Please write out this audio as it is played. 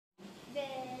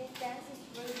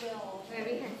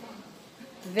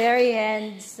Very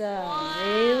handsome.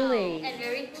 Really. And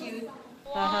very cute.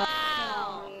 Uh-huh.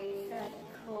 Wow.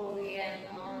 Korean.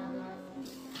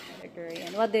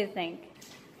 Korean. What do you think?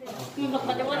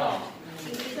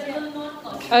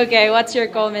 Okay, what's your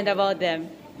comment about them?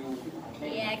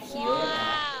 Yeah, cute.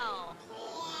 Wow.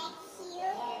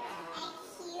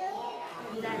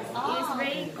 It's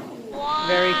very cool. Wow.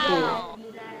 Very cool.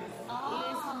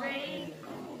 It's very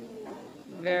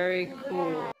cool. Very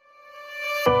cool.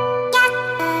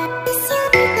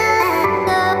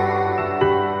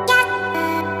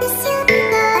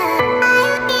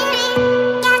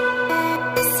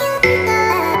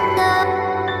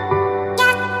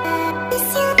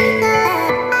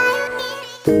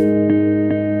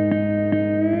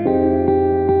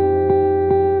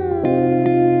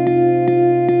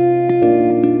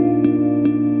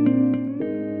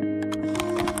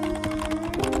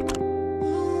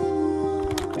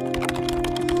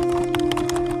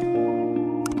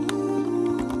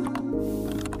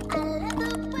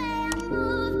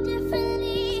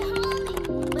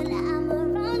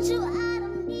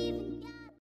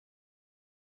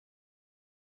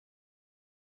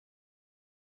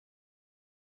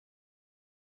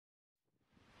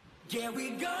 Yeah,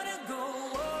 we gonna go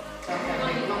up.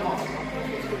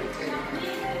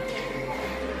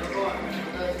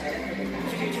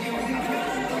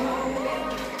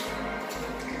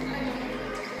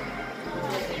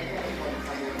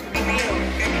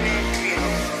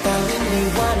 Tanging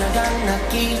liwanag ang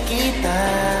nakikita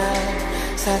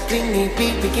sa tuwing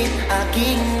ipipikit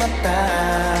aking mata.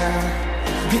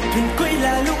 Bituin ko'y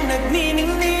lalong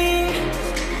nagniningning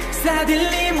sa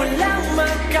dilim mo lang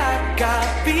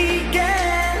makakapigil.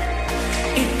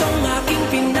 Itong aking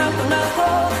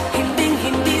pinapangako,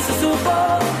 hinding-hindi susuko,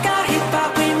 kahit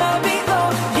pa ako'y mabigo.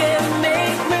 Yeah,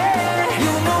 make me,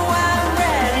 you know I'm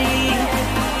ready.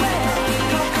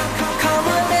 Come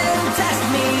on and test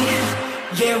me.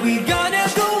 Yeah, we gonna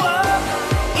go up.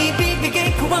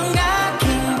 Ibibigay ko ang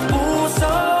aking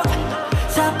puso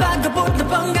sa pag-abot na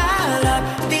pangarap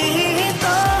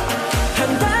dito.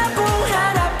 Handa kong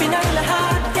harapin ang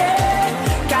lahat, yeah,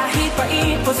 kahit pa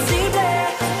imposible.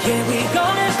 Yeah, we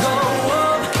gonna go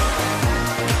up.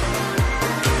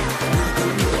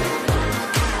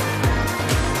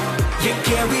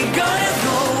 Yeah, we gonna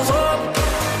go up.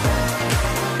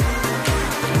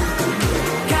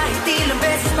 Kahit ilang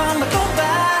beses pang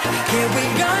matuba, yeah, we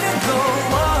gonna go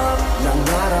up.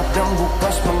 Nangarap ng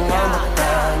bukas mga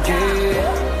mata, yeah,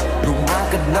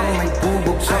 lumakad ng may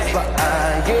bubog sa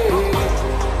paa, yeah.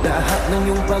 Lahat ng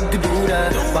iyong pagdududa,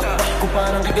 bakbak ko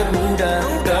parang kagaruda,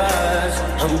 'cause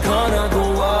I'm gonna go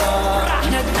up.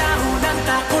 Naglaho ng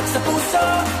takot sa puso,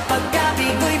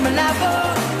 pagkabig ko'y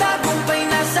malabo, tagumpay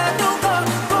na sa dugo,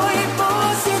 ko'y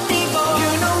positibo.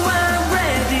 You know I'm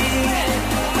ready.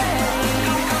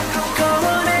 Come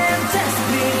on and test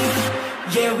me.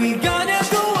 Yeah, we gonna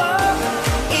go up.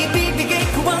 Ibibigay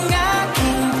ko ang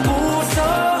aking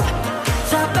puso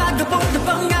sa pag-abot na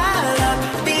pangarap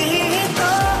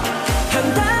dito.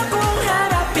 Handa kong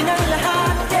harapin ang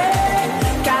lahat, yeah,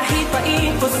 kahit pa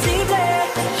imposible.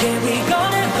 Yeah, we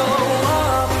gonna go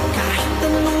up. Kahit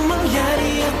anong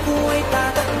mangyari, ako ay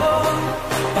tatakbo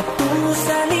patungo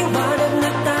sa liwanag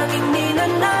na tanging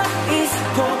ninanais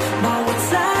ko. Bawat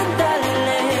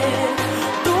sandali,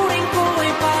 turing ko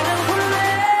ay parang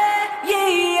huli. Yeah,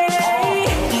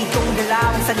 yeah. Ikong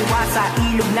galawin sa liwa sa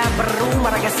ilog na barong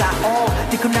maragasa. Oh,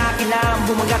 di ko na kinam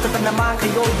bumagat at naman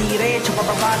kayo diretso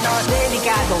pababa na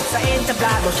delikado. Sa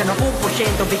entablado, siya ng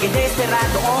 1% bigay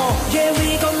desperado. Oh, yeah,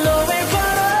 we go nowhere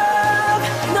but up,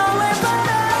 nowhere but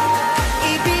up.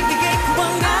 Ibibigay ko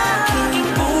ang aking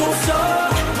puso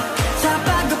sa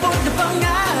pag-abot na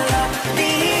pangarap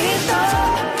dito.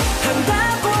 Handa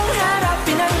kong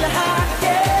harapin ang lahat,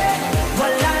 yeah,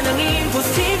 wala nang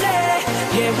imposible.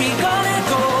 Yeah, we gonna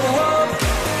go up.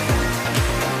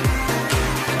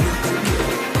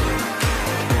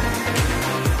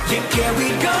 Yeah, we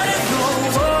gonna go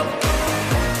up.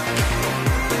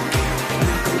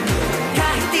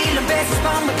 Kahit ilang beses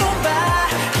pang matuba,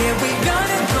 yeah, we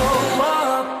gonna go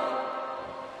up.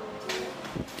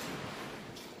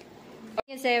 What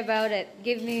can you say about it?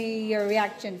 Give me your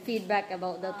reaction, feedback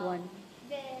about that one.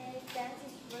 The dance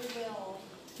is very well.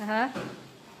 Uh-huh.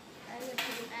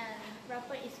 And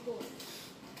rapper is good.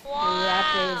 That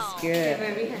is good.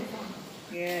 Very handsome.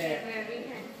 Good. Very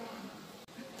handsome.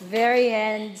 Very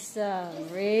handsome.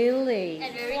 Really.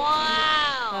 And very cute.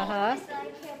 Uh-huh. It's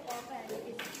like K-pop and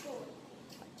it's good.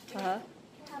 Uh-huh.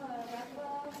 Have a rapper,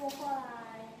 vocal,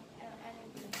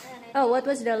 and Oh, what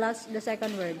was the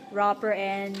second word? Rapper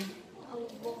and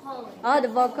vocal. oh, the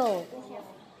vocal.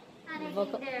 And I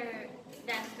Vocal. think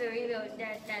dance very well.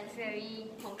 That dance very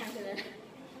ของกันเลย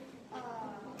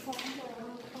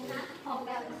ของ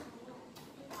กัน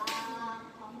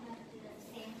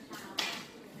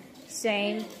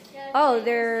Same. Oh,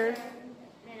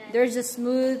 there's a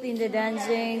smooth in the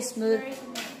dancing, smooth.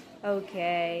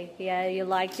 Okay, yeah, you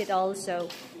liked it also.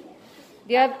 Do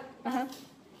you have? That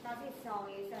song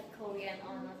is a Korean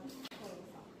or not Korean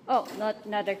song? Oh,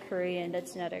 not a Korean.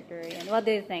 That's not a Korean. What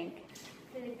do you think?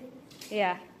 Philippines.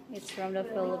 Yeah, it's from the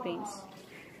Philippines.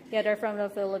 Yeah, they're from the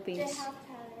Philippines. They have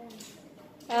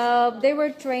talent. They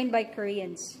were trained by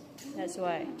Koreans. That's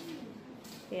why.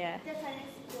 Yeah. The talent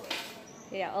is good.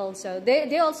 Yeah, also.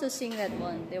 They also sing that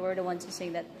one. They were the ones who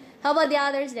sing that. How about the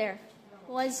others there?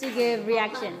 Who wants to give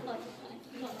reaction?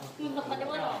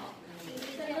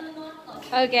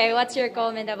 Okay, what's your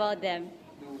comment about them?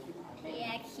 They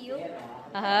are cute.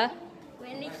 Uh-huh.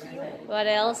 Really cute. What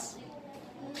else?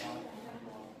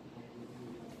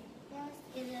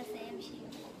 It's the same shoe.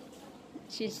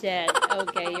 She said,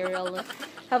 okay, you're all...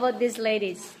 How about these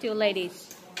ladies? Two ladies.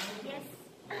 Yes.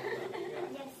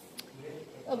 Yes.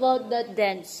 About that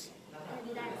dance.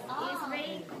 It's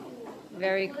very cool.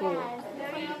 Very cool.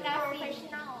 Very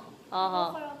professional.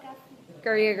 Uh-huh.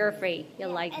 Choreography. You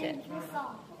liked it. And the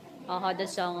song. Uh-huh, the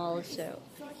song also.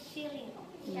 So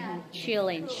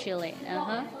chilling. Chilling.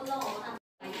 Uh-huh.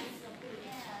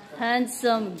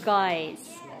 Handsome guys.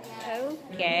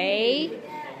 Okay.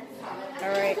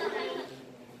 Alright.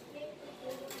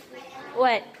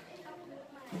 What?